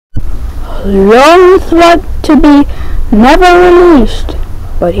long threat to be never released.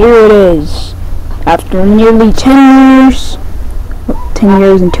 But here it is. After nearly 10 years, 10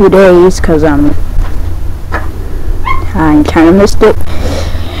 years and 2 days, because I kind of missed it.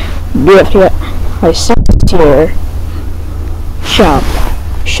 Bfdia, I said it here.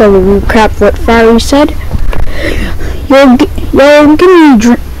 Shall we recap what Fiery said? You'll give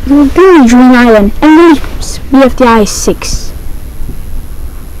me Dream Island and release Bfdia 6.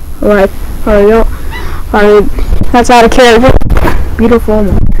 Alright, that's out of character.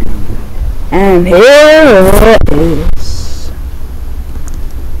 Beautiful. And here it is.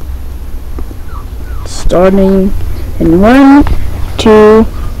 Starting in 1, 2,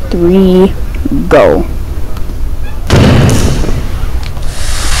 3, go.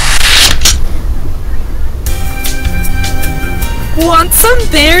 Want some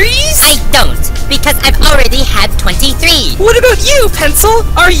berries? I don't, because I've already had 23. What about you, Pencil?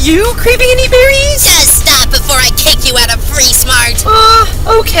 Are you craving any berries? Just stop before I kick you out of Free Smart.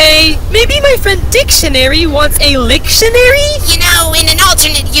 Okay. Maybe my friend Dictionary wants a lictionary? You know, in an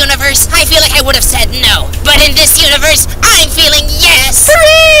alternate universe, I feel like I would have said no. But in this universe, I'm feeling yes.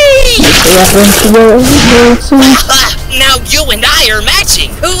 Hooray! Now you and I are matching.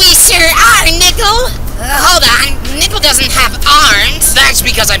 We sure are, Nickel. Hold on. Nickel doesn't have arms. That's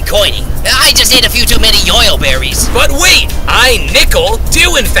because I'm coining. I just ate a few too many yoyo berries. But wait, I, Nickel,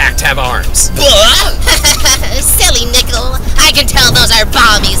 do in fact have arms. Silly Nickel. I can tell those are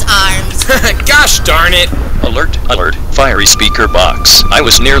Bommy's arms. Gosh darn it. Alert, alert, Fiery speaker box. I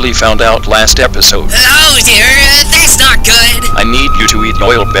was nearly found out last episode. Oh dear, that's not good. I need you to eat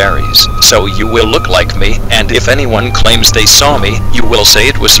yoyo berries, so you will look like me, and if anyone claims they saw me, you will say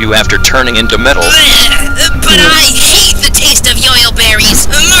it was you after turning into metal. But I hate the taste of yoyo berries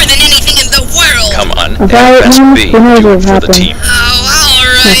more than anything in the world. Come on, best be, do it for the team. Oh,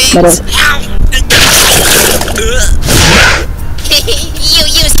 alright. You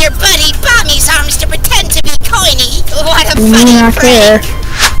use your buddy Bommy's arms to pretend to be coiny. What a funny prank.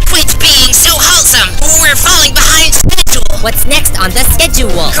 Quit being so wholesome. We're falling behind schedule. What's next on the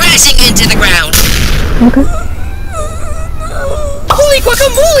schedule? Crashing into the ground. Okay. Holy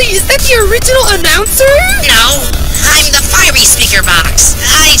guacamole! Is that the original announcer? No, I'm the Fiery speaker box.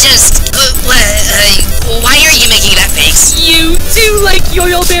 I just... why are you making that face? You do like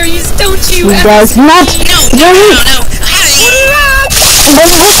yoyo berries, don't you? He does not. No.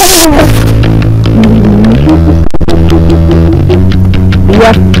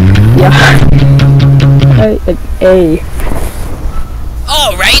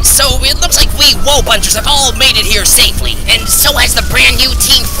 Alright, so it looks like we Woe Bunchers have all made it here safely, and so has the brand new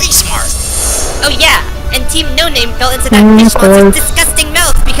Team Free Smart. Oh yeah, and Team No Name fell into that fish monster's disgusting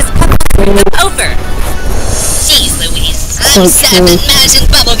mouth because Papa screwed them over. Jeez Louise, I'm sad that Mash and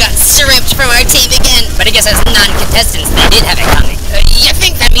Bubble got stripped from our team again. But I guess as non-contestants, they did have it coming. You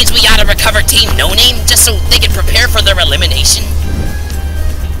think that means we ought to recover Team No Name just so they can prepare for their elimination?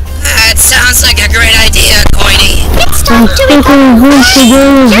 That sounds like a great idea, Coiny. It's time to recover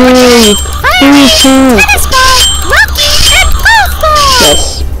tennis ball, monkey, and golf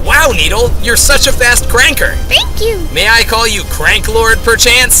ball! Wow, Needle, you're such a fast cranker. Thank you. May I call you Crank Lord,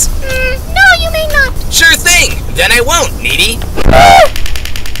 perchance? No, you may not. Sure thing. Then I won't, Needy.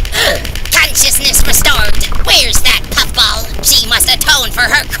 Consciousness restored. Where's that puffball? She must atone for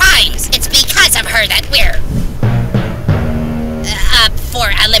her crimes. It's because of her that we're... up for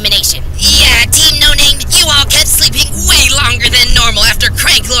elimination. Yeah, Team No Name, you all kept sleeping way longer than normal after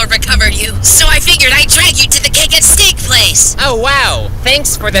Crank Lord recovered you. So I figured I'd drag you to the Cake and Steak place. Oh wow,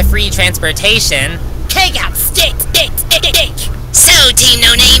 thanks for the free transportation. Cake and Steak. So, Team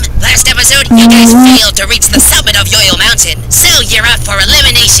No Name, last episode, you guys failed to reach the summit of Yoyo Mountain. So you're up for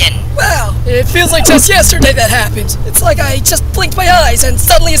elimination. Wow, it feels like just yesterday that happened. It's like I just blinked my eyes and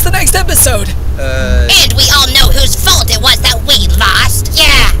suddenly it's the next episode. And we all know whose fault it was that we lost.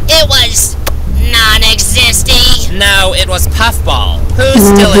 Yeah, it was non-existing. No, it was Puffball.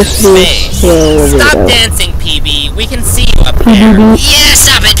 Who's still in space? Stop dancing, PB. We can see you up there. Yeah,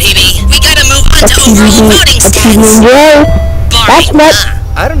 stop it, PB. We gotta move on to overall voting stats. Boring,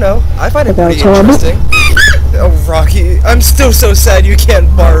 I don't know. I find it pretty interesting. Oh, Rocky, I'm still so sad you can't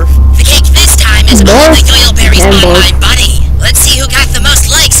barf. The cake this time is all the yoyo berries on my body. Let's see who got the most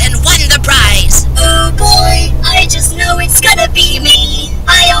likes and won the prize. Oh boy, I just know it's gonna be me.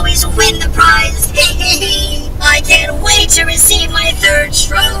 I always win the prize. I can't wait to receive my 3rd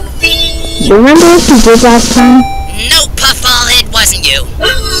trophy. Do you remember what you did last time? Nope, Puffball, it wasn't you.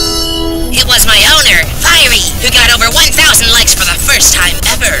 It was my owner, Fiery, who got over 1,000 likes for the first time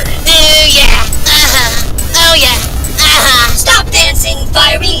ever. Oh yeah. Stop dancing,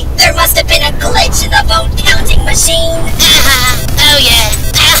 Fiery. There must have been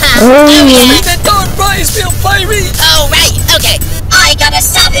Make that darn prize feel fiery! Oh, right, okay. I gotta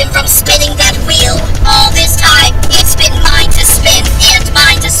stop him from spinning that wheel. All this time, it's been mine to spin, and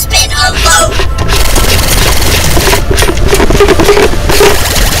mine to spin alone.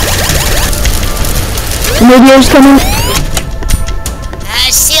 Meteor's coming.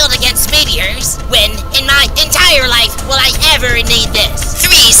 Shield against meteors. When in my entire life will I ever need this?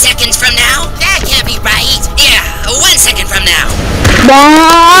 3 seconds from now? That can't be right. Yeah, 1 second from now.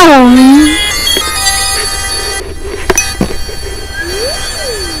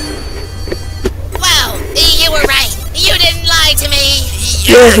 Well, you were right. You didn't lie to me.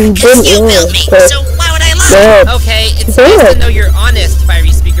 Yeah, he didn't. You built me, so why would I lie? Okay, it's nice to know you're honest,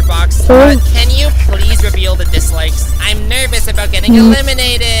 Fiery Speaker Box, but can you please reveal the dislikes? I'm nervous about getting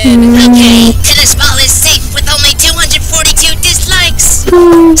eliminated. Okay, tennis ball is safe with only 242 dislikes.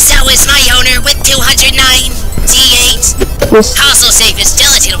 So is my owner with 209. T8. Also safe is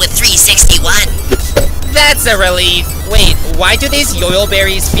gelatin with 361. That's a relief. Wait, why do these yoil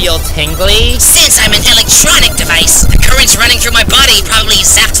berries feel tingly? Since I'm an electronic device, the currents running through my body probably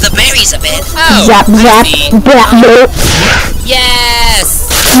zapped the berries a bit. Oh, Zap, I zap, see.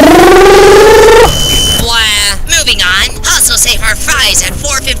 Yes! Blah. Moving on. Also safe are fries at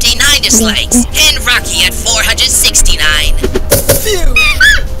 459 dislikes, and Rocky at 469. Phew!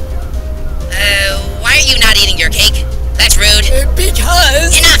 Why are you not eating your cake? That's rude.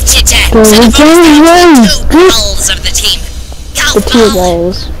 Because... Enough chit-chat. So the bonus to the 2 balls of the team. Golf The 2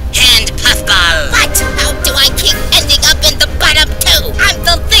 ball balls. and puffball. What? How do I keep ending up in the bottom 2? I'm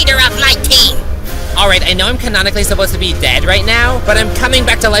the leader of my team. Alright, I know I'm canonically supposed to be dead right now, but I'm coming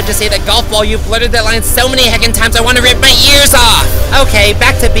back to life to say that Golf Ball, you blurted that line so many heckin' times I want to rip my ears off! Okay,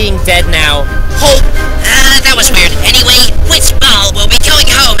 back to being dead now. Hope! That was weird. Anyway, which ball will be going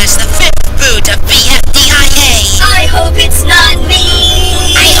home as the 5th boot of Bfdia? I hope it's not me.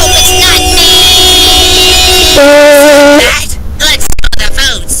 I hope it's not me! That? Let's go to the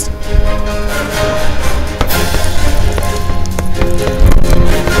votes.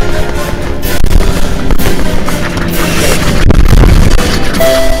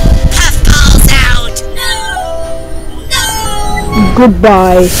 Puffball's out! No.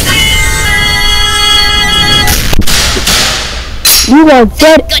 Goodbye. You are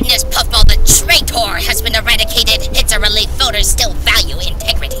dead. Goodness, Puffball the traitor has been eradicated. It's a relief voters still value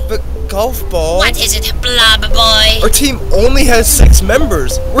integrity. But Golf Ball... What is it, Blob Boy? Our team only has 6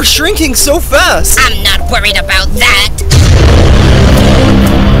 members. We're shrinking so fast. I'm not worried about that.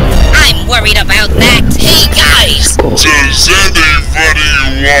 I'm worried about that. Hey, guys! Does anybody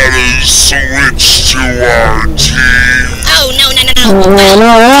want to switch to our team? Oh, no.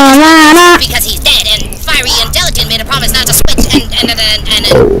 Well, because he's dead, and Fiery and Gelatin made a promise not to switch, and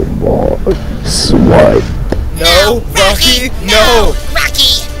Swipe. No, Rocky, no.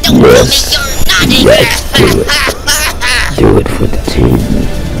 Rocky, don't tell me you're nodding. Do it for the team.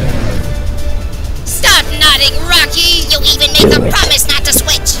 Stop nodding, Rocky. You even made the promise not to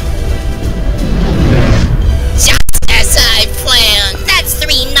switch. Just as I planned. That's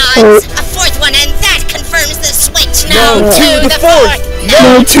 3 nods, a 4th one, and that confirms the switch. No to the 4th.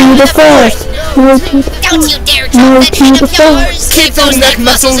 No to the 4th. Don't you dare drop that head of yours! Keep those neck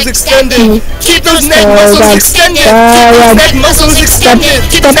muscles extended! Keep those neck muscles extended! Keep those neck muscles extended!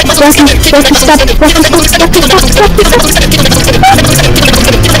 Keep those neck muscles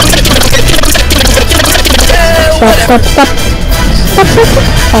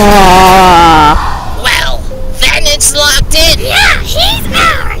Well, then it's locked in! Yeah, he's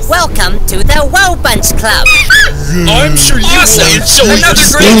ours! Welcome to the Wow Bunch Club! I'm sure you Awesome! so Another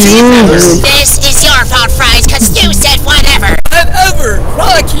great team member! This is your fault, Fries, cause you said whatever! Whatever!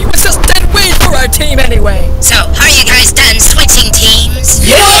 Rocky was just dead weight for our team anyway! So, are you guys done switching teams?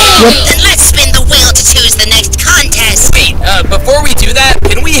 Yeah! Then let's spin the wheel to choose the next contest! Wait, before we do that,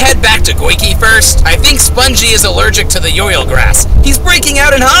 can we head back to Goiki first? I think Spongy is allergic to the yoil grass. He's breaking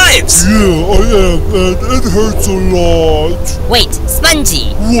out in hives! Yeah, I am, and it hurts a lot. Wait,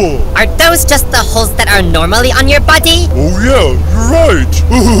 Spongy, What? are those just the holes that are normally on your body? Oh yeah, you're right.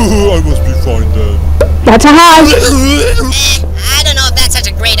 I must be fine then. That's a hive. I don't know if that's such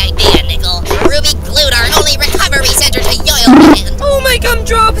a great idea, Nickel. Ruby glued our only recovery center to Yoil Land. Oh my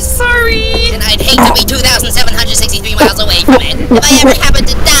gumdrop, sorry! And I'd hate to be 2,763 miles away from it. If I ever happen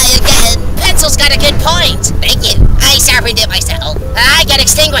to die again, Pencil's got a good point. Thank you. I sharpened it myself. I get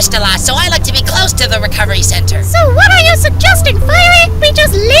extinguished a lot, so I like to be close to the recovery center. So what are you suggesting, Fiery? We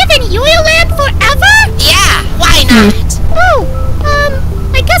just live in Yoil Land forever? Yeah, why not? Oh,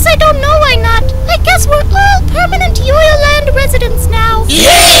 I guess I don't know why not. I guess we're all permanent Yoil Land residents now.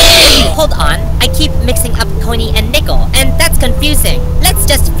 Yay! Hold on, I keep mixing up Coney and Nickel, and that's confusing. Let's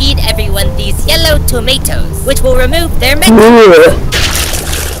just feed everyone these yellow tomatoes, which will remove their metal.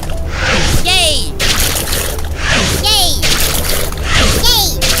 Yay! Yay!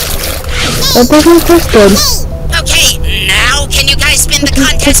 Yay! That doesn't taste good. Okay, now can you guys spin the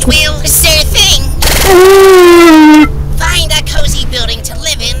contest wheel? Sure thing. Find a cozy building to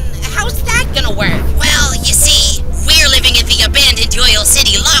live in. How's that gonna work? Well, you see, we're living in the abandoned Yoil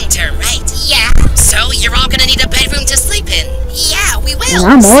City long-term, right? Yeah. So you're all gonna need a bedroom to sleep in. Yeah, we will.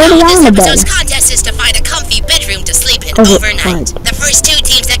 I'm already on the bed. This episode's contest is to find a comfy bedroom to sleep in overnight. The first 2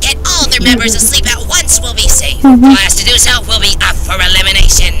 teams that get all their members asleep at once will be safe. The last to do so will be up for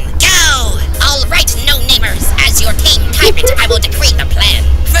elimination. Go! All right, no-namers. As your team tyrant, I will decree the plan.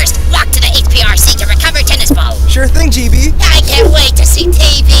 First, walk to the HPRC to recover tennis balls. Sure thing, GB. I can't wait to see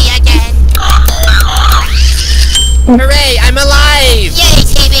TV again. Hooray, I'm alive! Yay,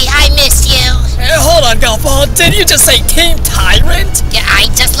 TV, I missed you. Hold on, Golfball. Did you just say Team Tyrant? Yeah, I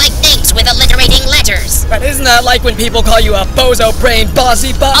just like names with alliterating letters. But isn't that like when people call you a bozo-brained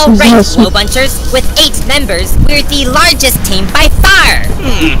bossy butt? Alright, Woe-Bunchers. With 8 members, we're the largest team by far.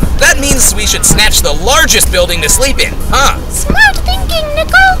 That means we should snatch the largest building to sleep in, huh? Smart thinking,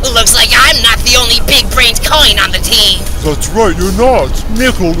 Nickel. Looks like I'm not the only big-brained coin on the team. That's right, you're not.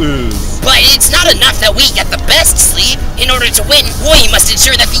 Nickel is. But it's not enough that we get the best sleep. In order to win, we must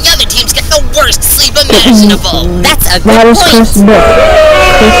ensure that the other teams get the worst sleep imaginable. That's a good point.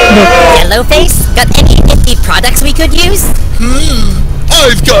 Yellowface, got any nifty products we could use?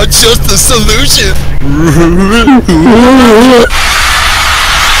 I've got just the solution.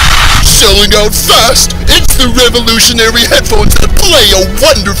 Selling out fast. It's the revolutionary headphones that play a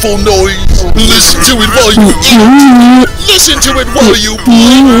wonderful noise. Listen to it while you eat. Listen to it while you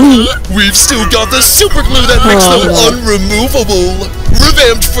play. We've still got the super glue that makes them unremovable.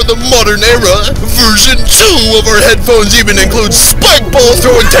 Revamped for the modern era, version 2 of our headphones even includes spike ball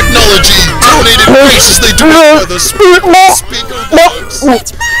throwing technology. Donated graciously to us by the speaker box.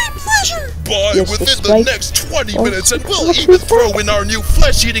 It's my pleasure. Buy within the next 20 minutes and we'll even throw in our new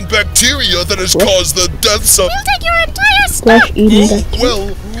flesh-eating bacteria that has caused the deaths of... We'll take your entire stock.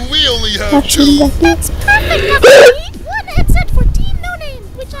 Well, we only have 2. That's perfect, Buffy. 1 headset for Team No Name,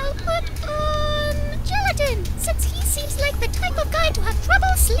 which I'll put on Gelatin, since he seems like the type of guy to have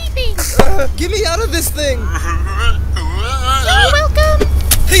trouble sleeping. Get me out of this thing. You're welcome.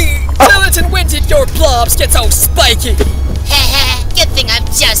 Hey, Gelatin, when did your blobs get so spiky? Good thing I'm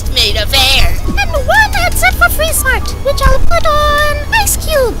just made of air. And 1 headset for Free Smart, which I'll put on Ice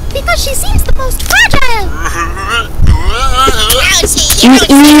Cube, because she seems the most fragile. Ouchie,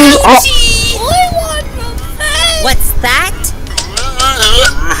 ouchie. I want revenge. What's that?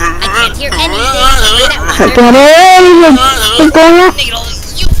 I can't hear anything. Needle,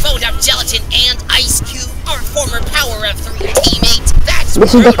 you phoned up Gelatin and Ice Cube, our former Power of 3 teammate. That's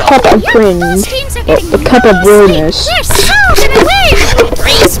This is the cup of cringe. The cup of rudeness. They're so gonna win.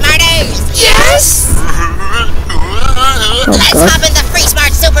 Free Smarters. Yes. Let's hop in the Free Smart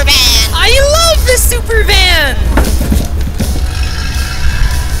Super Van. I love the super van!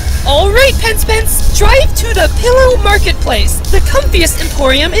 Alright, Pence, drive to the Pillow Marketplace, the comfiest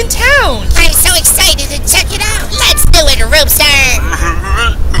emporium in town! I'm so excited to check it out! Let's do it, Roopster!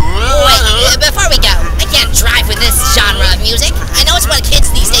 Wait, before we go, I can't drive with this genre of music. I know it's what kids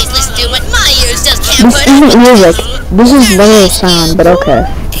these days listen to, but my ears just can't This put up isn't with music. This is regular sound, but okay.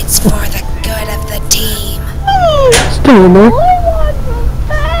 It's for the good of the team. Still in there.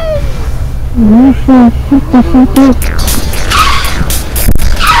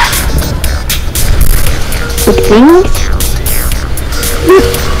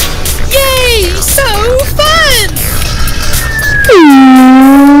 Yay! So fun!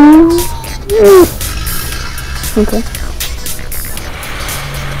 Okay.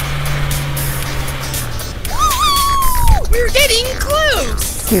 We're getting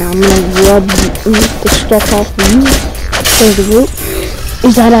close! Yeah, I'm gonna rub the stuff off of you. There's the root.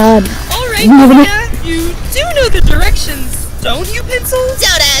 Is that Alright, Bfdia, you do know the directions, don't you, Pencil?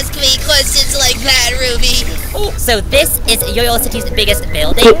 Don't ask me questions like that, Ruby. Oh, so this is Yoil City's biggest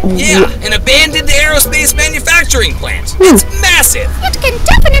building? Yeah, an abandoned aerospace manufacturing plant. It's massive. It can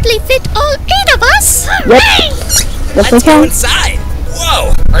definitely fit all 8 of us. Let's go inside.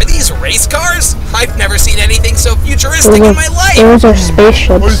 Whoa, are these race cars? I've never seen anything so futuristic in my life. Those are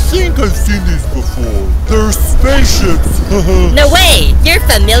spaceships. I think I've seen these before. They're spaceships. No way! You're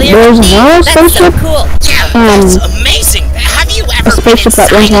familiar There's with these? no That's so spaceship? cool. Yeah, that's amazing. Have you ever A spaceship that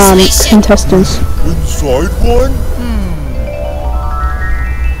been runs on inside a spaceship? intestines. Inside one?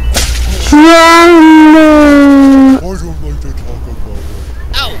 I don't like to talk about it.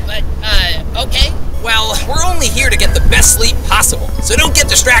 Oh, Okay. Well, we're only here to get the best sleep possible, so don't get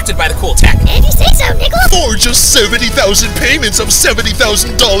distracted by the cool tech. And you say so, Nickel? For just 70,000 payments of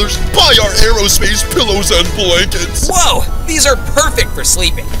 $70,000, buy our aerospace pillows and blankets. Whoa! These are perfect for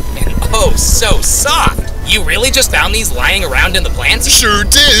sleeping. And oh, so soft. You really just found these lying around in the plant? Sure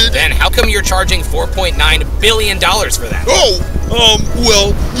did. Then how come you're charging $4.9 billion for them? Oh, well,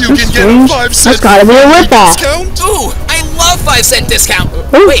 you can get a 5-cent That's gotta be a ripoff. discount. Ooh, I love 5-cent discount.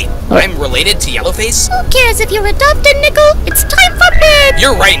 Ooh. Wait, I'm related to Yellowface? Who cares if you're adopted, Nickel? It's time for bed!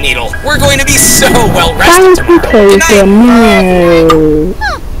 You're right, Needle. We're going to be so well rested tomorrow. Good Take night. no.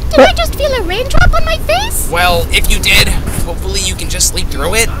 Huh, did I just feel a raindrop on my face? Well, if you did, hopefully you can just sleep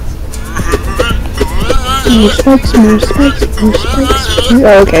through it.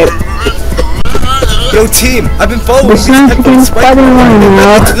 Okay. Yo, team, I've been following The these sound headphones begins fighting one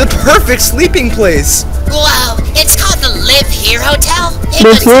now. to the perfect sleeping place. Whoa, it's called the Live Here Hotel. It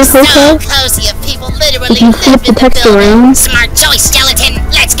Live Here looks so Hotel? cozy if people literally If you flip live the in the text building. around, Smart choice, skeleton.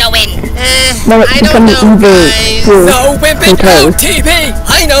 Let's go in. then it I don't becomes know, evil. guys. No wimping Okay. out, TP!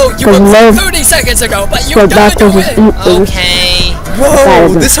 I know you Because were love 30 seconds ago, but you for gotta do doctors is it! evil. Okay. Whoa,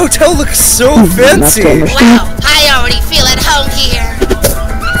 isn't- this hotel looks so That's fancy. almost- Wow, I already feel at home here.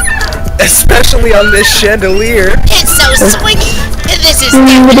 Especially on this chandelier. It's so swingy. This is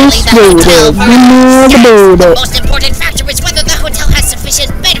definitely the hotel for us. Yes, The most important factor is whether the hotel has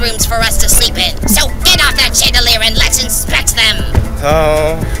sufficient bedrooms for us to sleep in. So get off that chandelier and let's inspect them.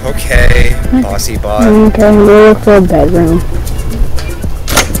 Oh, okay. Bossy bot. Okay, we'll look for a bedroom.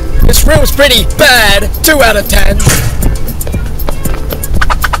 This room's pretty bad. 2 out of 10.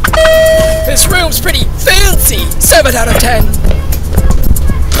 This room's pretty fancy. 7 out of 10.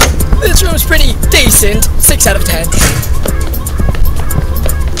 This room's pretty decent. 6 out of 10.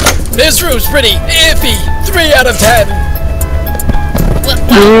 This room's pretty iffy. 3 out of 10.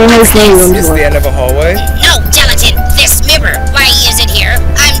 What's this? Is this the end of a hallway? No, gelatin. This mirror. Why is it here?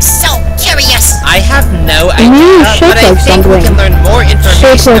 I'm so curious. I have no idea, shape but I like think we something. can learn more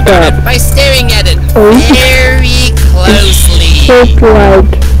information Shape like about that. it by staring at it Oh. very closely. Shaped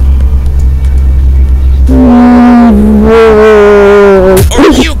like...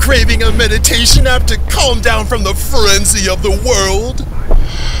 Are you craving a meditation app to calm down from the frenzy of the world?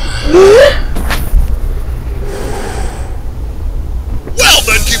 Well,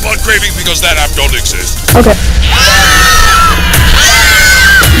 then keep on craving because that app don't exist. Okay.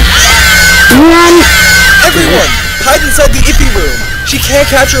 Everyone, hide inside the iffy room. She can't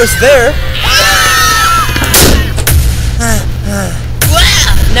capture us there.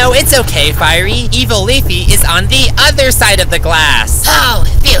 No, it's okay, Fiery. Evil Leafy is on the other side of the glass. Oh,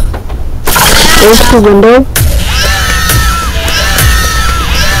 phew. There's the window.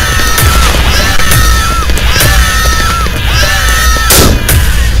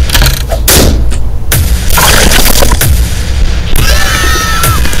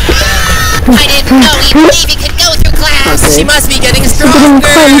 I didn't know Evil Leafy could go through glass. She must be getting Getting stronger.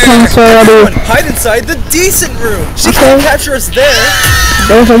 quite intense Everyone, already. hide inside the decent room. She Okay. can't capture us there.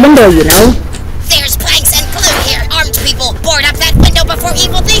 There's a window, you know. There's planks and glue here. Armed people, board up that window before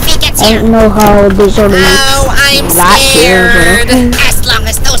Evil Leafy gets I here. don't know how this sort of Oh, I'm that here, but scared. okay. As long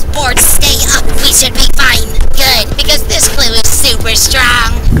as those boards stay up, we should be fine. Good, because this glue is super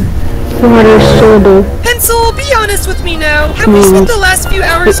strong. What is shoulder? Pencil, be honest with me now. Have we spent the last few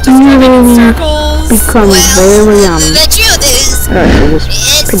hours just driving in circles? Becomes very yummy. The truth is,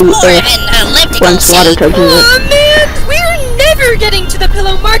 It's it's pretty more of iff an elliptical once water shape. touches it. Aw, man, we're never getting to the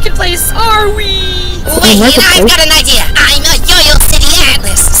Pillow Marketplace, are we? Wait, Marketplace? I've got an idea. I'm a Yoyo City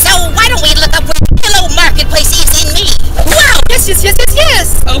Atlas. So why don't we look up where Pillow Marketplace is in me? Wow!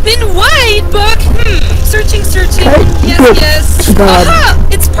 Yes! Open wide, book! Searching. Yes. God. Aha!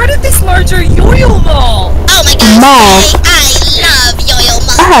 It's part of this larger Yoyo Mall. Oh my gosh, Mall. I love Yoyo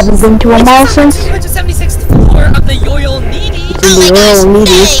I Mall. haven't been to a mall since 276th floor of the Yoyo Needy. Oh my gosh, Yoyo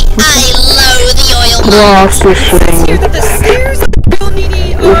Needy. I loathe Yoyo Mall. Lost this It says here thing. that the stairs of the Yoyo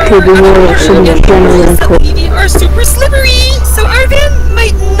Needy are could be Yoyo City and the generally walls of the cool. Needy are super slippery, so our van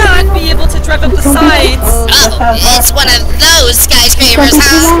might not be able to drive up the sides. Oh, it's one of those skyscrapers,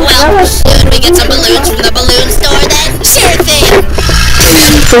 huh? Well, should we get some balloons from the balloon store then? Sure thing.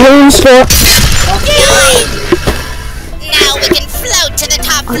 Balloon store. Okay. Now we can float to the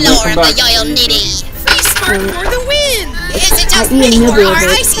top floor of the Yoyo Needy. Free smart for the win! Is it just me, or are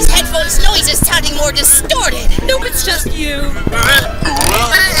Icy's headphones noises sounding more distorted? Nope, it's just you.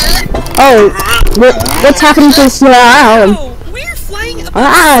 Oh, what's happening to this? Oh, we're flying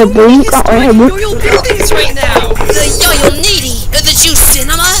above Blink. Yoyo buildings right now. The Yoyo Needy, the Juice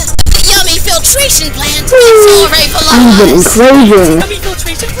Cinema, the Yummy Filtration Plant, it's all right below I'm getting us. crazy. Yummy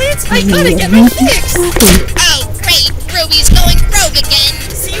filtration attention, please? I gotta get my fix! Oh, great! Ruby's going rogue again!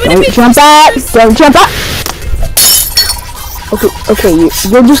 See you in a Don't bit! jump out! Don't jump out! Okay,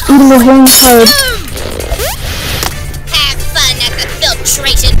 you're just eating a whole card. Have fun at the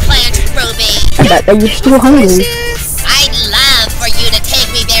filtration plant, Ruby! I bet that you're still hungry. I'd love for you to take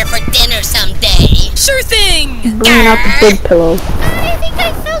me there for dinner someday! Sure thing! Bringing out the big pillow. I think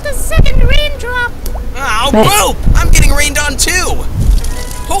I felt a second raindrop. Oh, boop! I'm getting rained on too!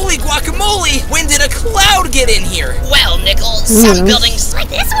 Holy guacamole! When did a cloud get in here? Well, Nichols, some buildings like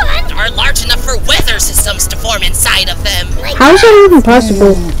this one are large enough for weather systems to form inside of them. How is that even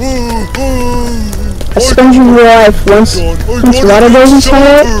possible? A sponge in real life, once water goes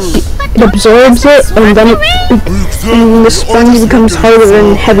inside it absorbs it, and then and the sponge becomes harder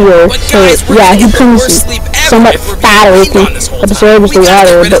and heavier. So yeah, he becomes somewhat fatter if he absorbs the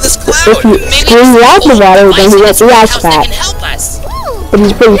water, but if you squeeze out the water, then he won't be as fat. But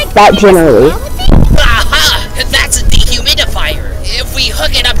he's pretty fat generally. Aha! That's a dehumidifier. If we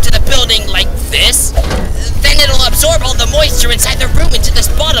hook it up to the building like this, then it'll absorb all the moisture inside the room into this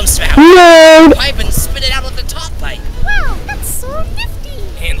bottom spout. Nerd! Pipe and spit it out of the top pipe. Wow, that's so nifty.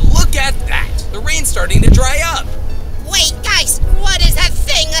 And look at that! The rain's starting to dry up. Wait, guys, what is that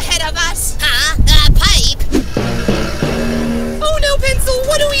thing ahead of us? Huh? A pipe? Oh no, Pencil,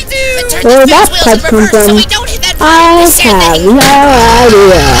 what do we do? Where that pipe come from? I have no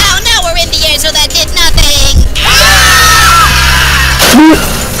idea. Oh, now we're in the air, so that did nothing.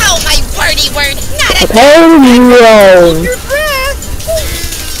 Oh, my wordy word. Not a Hold your breath!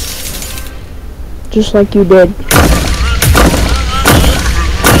 just like you did.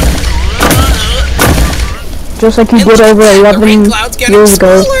 Just like you did over 11 years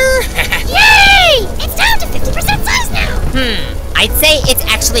ago. Yay! It's down to 50% size now. I'd say it's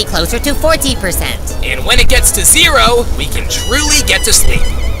actually closer to 40%. And when it gets to 0, we can truly get to sleep.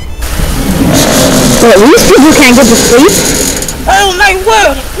 But at least people can't get to sleep. Oh, my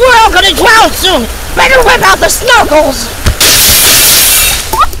word. We're all gonna drown soon. Better whip out the snorkels.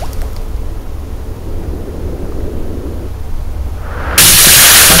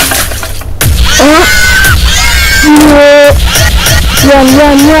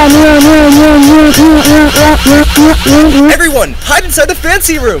 Everyone, hide inside the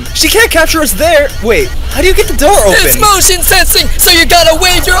fancy room. She can't capture us there. Wait, how do you get the door open? It's motion sensing, so you gotta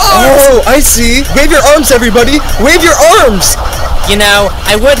wave your arms! Oh, I see. Wave your arms, everybody. Wave your arms. You know,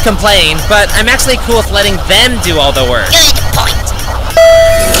 I would complain, but I'm actually cool with letting them do all the work. Good point.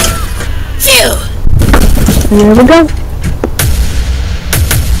 Phew. Here we go.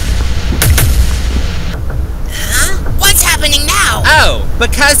 What's happening now? Oh,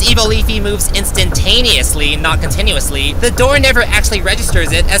 because Evil Leafy moves instantaneously, not continuously, the door never actually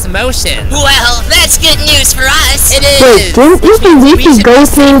registers it as motion. Well, that's good news for us. It is. Wait, didn't Evil Leafy go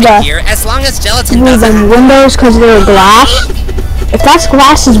through Here, as long as gelatin the doesn't. windows because they were glass? If that's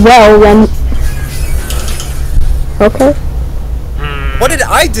glass as well, then... Okay. What did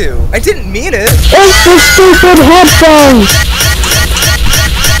I do? I didn't mean it. It's the stupid headphones!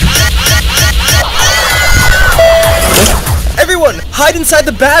 Everyone, hide inside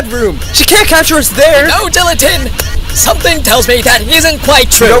the bad room. She can't capture us there. No, Gelatin! Something tells me that isn't quite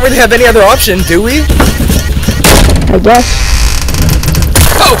We true. don't really have any other option, do we? I guess.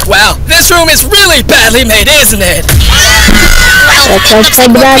 Oh, wow. This room is really badly made, isn't it? Well, That's it looks like outside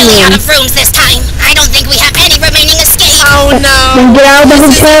the we're bad really out room. of rooms this time. I don't think we have any remaining escape. Oh no! Then get out of the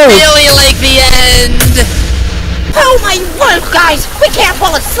This is hotel. really like the end. Oh my word, guys! We can't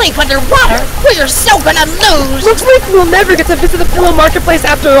fall asleep underwater! We're so gonna lose! Looks like we'll never get to visit the Pillow Marketplace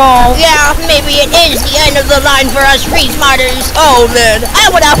after all. Yeah, maybe it is the end of the line for us free-smarters. Oh, man.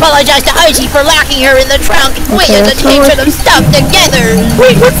 I want to apologize to Icy for locking her in the trunk. We as a team should have stuck together.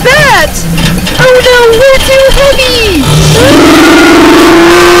 Wait, what's that? Oh no, we're too heavy!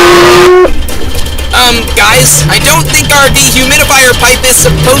 Guys, I don't think our dehumidifier pipe is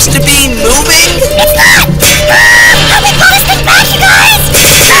supposed to be moving. It's not! Help me pull this thing back, you guys!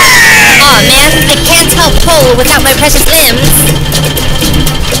 Aw man, I can't help pull without my precious limbs.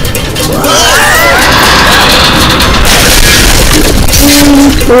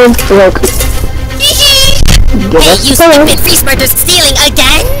 Broke. Hey, you stupid free smarters stealing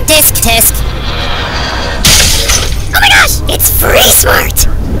again? Tisk tisk. Oh my gosh! It's free smart!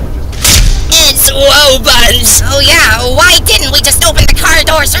 It's Whoa Buns. Oh, yeah. Why didn't we just open the car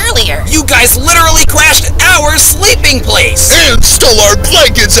doors earlier? You guys literally crashed our sleeping place. And stole our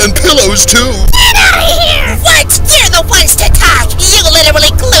blankets and pillows, too. Get out of here! What? You're the ones to talk. You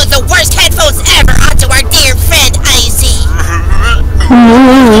literally glued the worst headphones ever onto our dear friend Icy.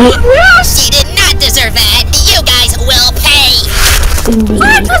 She did not deserve that. You guys will pay.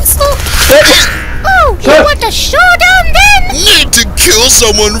 What? Pencil! Oh, you want a showdown then? Need to kill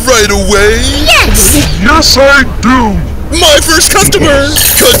someone right away? Yes! Yes, I do! My first customer!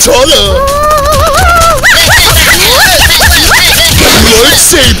 Katana!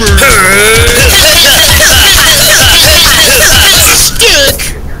 Lightsaber! Stick!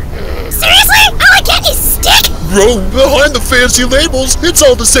 Seriously? All I get is stick? Bro, behind the fancy labels, it's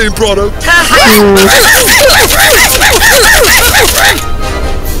all the same product.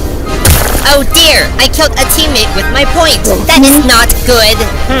 Oh dear, I killed a teammate with my point. That is not good.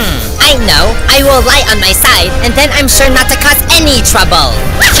 I know. I will lie on my side, and then I'm sure not to cause any trouble.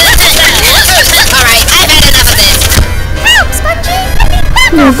 Alright, I've had enough of this. Help, Spongy!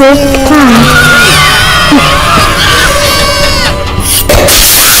 I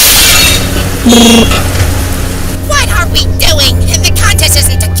need What are we doing? The contest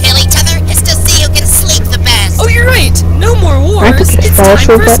isn't to kill each other, it's to see who can sleep the best. Oh, you're right. No more wars. It's time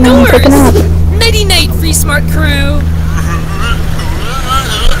for scores. Nighty night, Free Smart crew.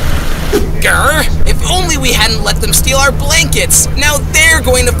 Grr! If only we hadn't let them steal our blankets. Now they're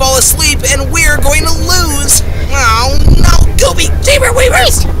going to fall asleep and we're going to lose. Oh no, Gooby, Saber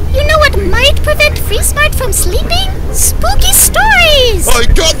Weavers! You know what might prevent Free Smart from sleeping? Spooky stories! I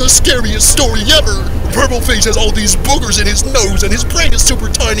got the scariest story ever! Purpleface has all these boogers in his nose, and his brain is super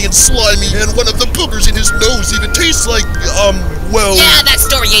tiny and slimy, and one of the boogers in his nose even tastes like, well... Yeah, that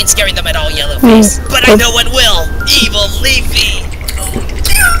story ain't scaring them at all, Yellowface. But I know what will. Evil Leafy.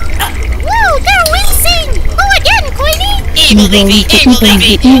 Whoa, they're wincing! Go again, Coiny! Evil Leafy, Evil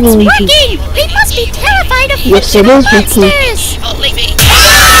Leafy. It's working! They must be terrified of fictional monsters! Evil Leafy.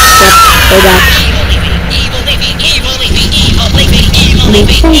 Evil Leafy, Evil Leafy, Evil Leafy, Evil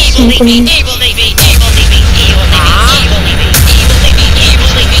Leafy, Evil Leafy, Evil Leafy, Evil Leafy, Evil Leafy, Evil Leafy, Evil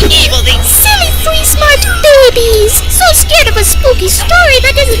Leafy, Evil Leafy. Silly Free Smart babies! So scared of a spooky story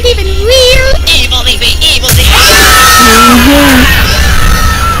that isn't even real! Evil Leafy, Evil Leafy.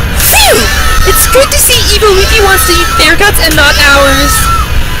 Phew! It's good to see Evil Leafy wants to eat their guts and not ours.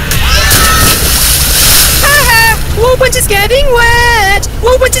 Haha! Wobunch is getting wet!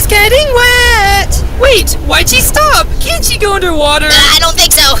 Wobunch is getting wet! Wait, why'd she stop? Can't she go underwater? I don't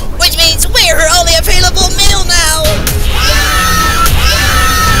think so, which means we're her only available meal now.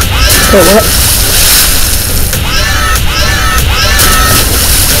 What?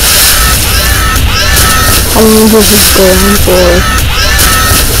 How long does this go on for?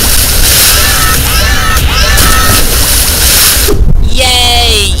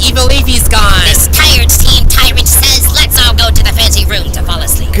 Yay! Evil Leafy's gone! This tired team tyrant says let's all go to the fancy room to fall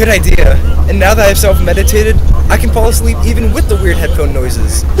asleep. Good idea. And now that I've self-meditated, I can fall asleep even with the weird headphone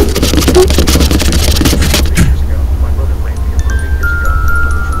noises.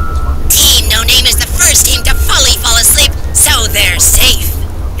 Team No Name is the first team to fully fall asleep, so they're safe.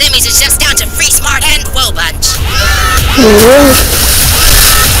 That means it's just down to Free Smart and Wobunch.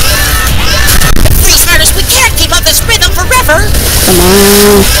 Free Smarters, we can't keep up this rhythm forever! Come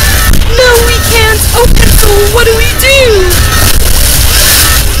on. No, we can't! Oh, Pencil, what do we do?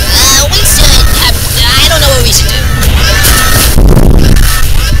 We should, I don't know what we should do.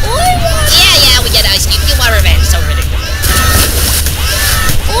 Yeah, we get ice cream. You want revenge, so ridiculous.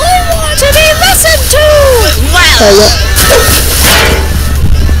 I want to be listened to!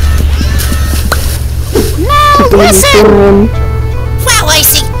 Now listen! Wow,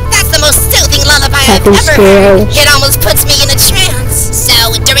 Icy, that's the most soothing lullaby I've ever heard. It almost puts me in a trance.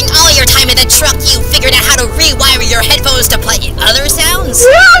 So, during all your time in the truck, you figured out how to rewire your headphones to play other sounds?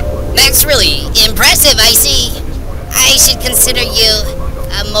 That's really impressive, Icy. I should consider you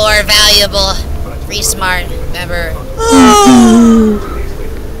a more valuable Free Smart member.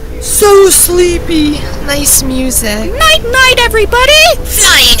 So sleepy. Nice music. Night-night, everybody!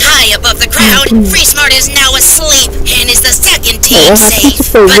 Flying high above the crowd, Free Smart is now asleep and is the second team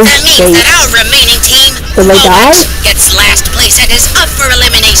safe. But that means that our remaining team, Wobunch, gets last place and is up for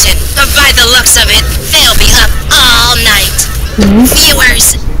elimination. But by the looks of it, they'll be up all night.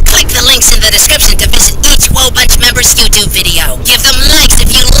 Viewers, click the links in the description to visit each Wobunch member's YouTube video. Give them likes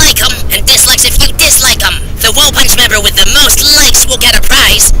if you like them, and dislikes if you dislike them. The Wobunch member with the most likes will get a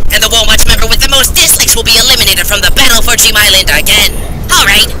prize, and the Wobunch member with the most dislikes will be eliminated from the battle for Dream Island again.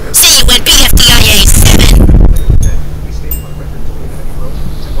 Alright, see you in Bfdia 7.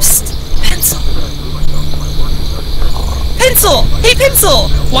 Psst, Pencil. Pencil! Hey, Pencil!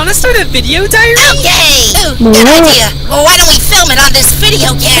 Wanna start a video diary? Okay! Ooh, good idea! Well, why don't we film it on this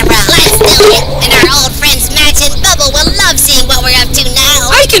video camera? Let's do it! And our old friends Max and Bubble will love seeing what we're up to now!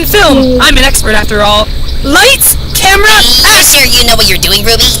 I can film! I'm an expert after all. Lights, camera, Are you sure you know what you're doing,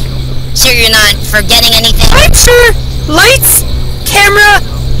 Ruby? Sure you're not forgetting anything? I'm sure! Lights, camera,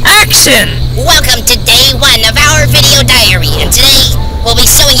 action! Welcome to day 1 of our video diary, and today we'll be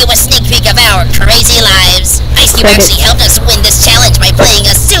showing you a sneak peek of our crazy lives. Ice Cube actually helped us win this challenge by playing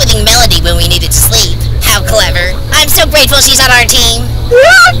a soothing melody when we needed to sleep. How clever. I'm so grateful she's on our team.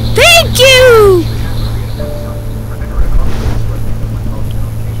 Thank you!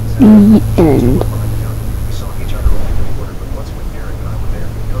 The end.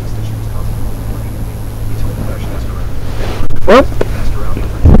 Well,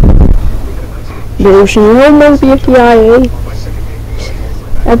 there's no more Bfdia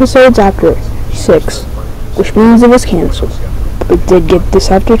episodes after 6, which means it was cancelled. We did get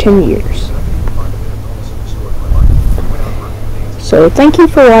this after 10 years. So thank you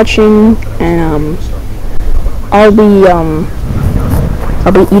for watching, and I'll be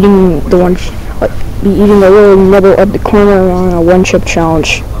eating a little nibble at the corner on a 1-chip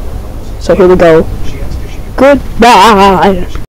challenge. So here we go. Goodbye.